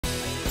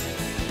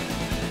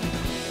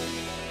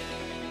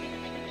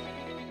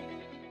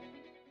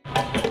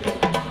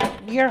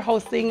We are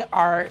hosting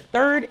our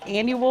third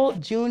annual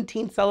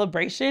Juneteenth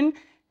celebration,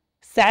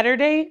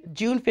 Saturday,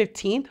 June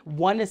 15th,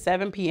 1 to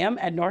 7 p.m.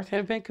 at North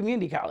Hennepin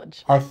Community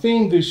College. Our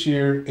theme this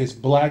year is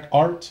Black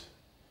Art,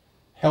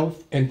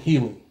 Health, and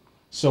Healing.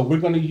 So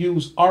we're going to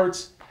use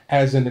arts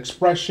as an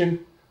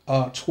expression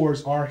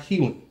towards our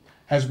healing,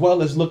 as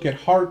well as look at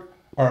art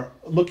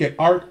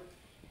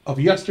of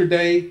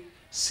yesterday,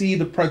 see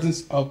the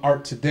presence of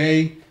art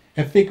today,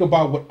 and think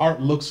about what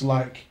art looks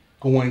like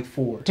going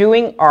forward.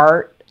 Doing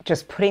art,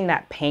 just putting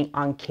that paint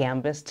on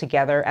canvas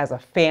together as a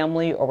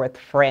family or with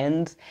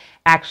friends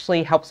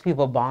actually helps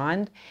people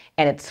bond,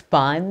 and it's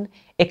fun.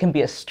 It can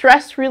be a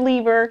stress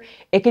reliever.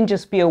 It can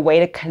just be a way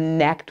to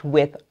connect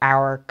with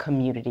our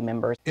community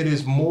members. It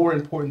is more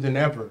important than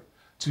ever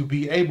to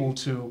be able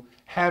to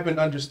have an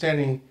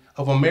understanding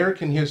of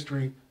American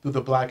history through the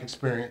Black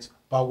experience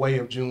by way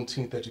of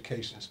Juneteenth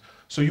educations.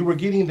 So you were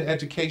getting the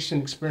education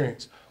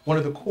experience. One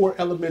of the core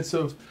elements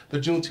of the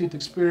Juneteenth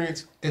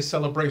experience is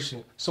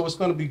celebration. So it's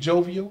going to be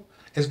jovial,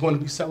 it's going to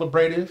be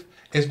celebrative,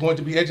 it's going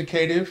to be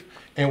educative,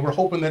 and we're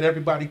hoping that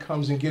everybody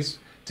comes and gets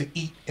to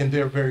eat in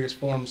their various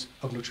forms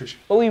of nutrition.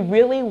 But we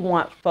really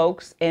want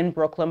folks in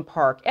Brooklyn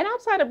Park and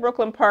outside of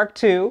Brooklyn Park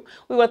too.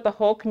 We want the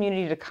whole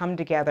community to come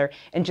together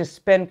and just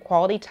spend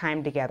quality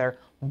time together,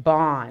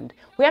 bond.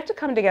 We have to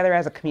come together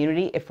as a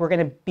community if we're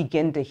going to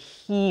begin to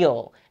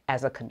heal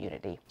as a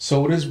community.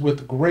 So it is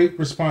with great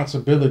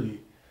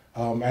responsibility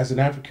as an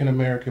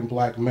African-American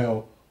Black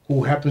male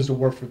who happens to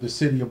work for the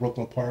city of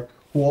Brooklyn Park,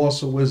 who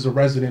also is a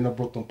resident of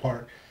Brooklyn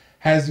Park,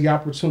 has the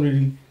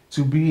opportunity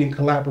to be in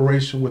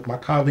collaboration with my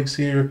colleagues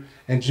here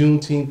and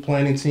Juneteenth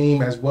planning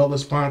team, as well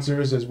as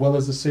sponsors, as well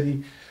as the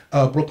city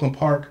of Brooklyn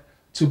Park,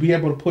 to be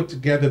able to put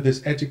together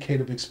this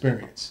educative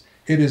experience.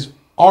 It is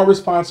our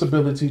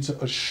responsibility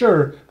to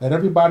assure that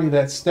everybody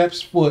that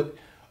steps foot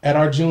at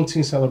our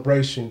Juneteenth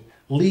celebration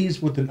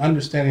leaves with an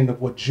understanding of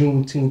what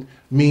Juneteenth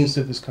means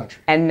to this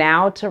country. And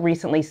now to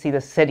recently see the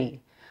city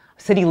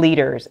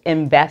leaders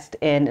invest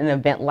in an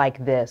event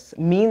like this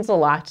means a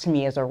lot to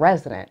me as a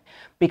resident,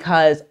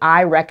 because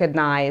I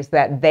recognize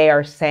that they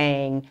are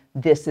saying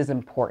this is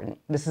important.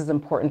 This is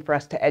important for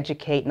us to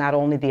educate not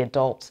only the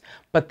adults,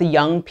 but the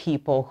young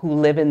people who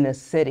live in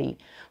this city,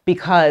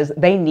 because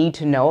they need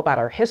to know about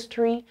our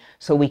history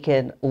so we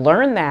can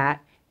learn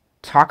that,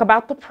 talk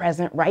about the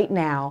present right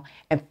now,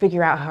 and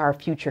figure out how our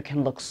future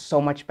can look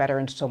so much better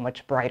and so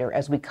much brighter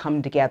as we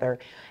come together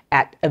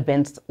at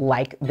events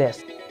like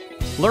this.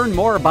 Learn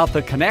more about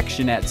The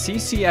Connection at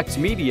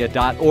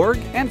ccxmedia.org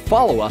and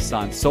follow us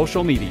on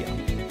social media.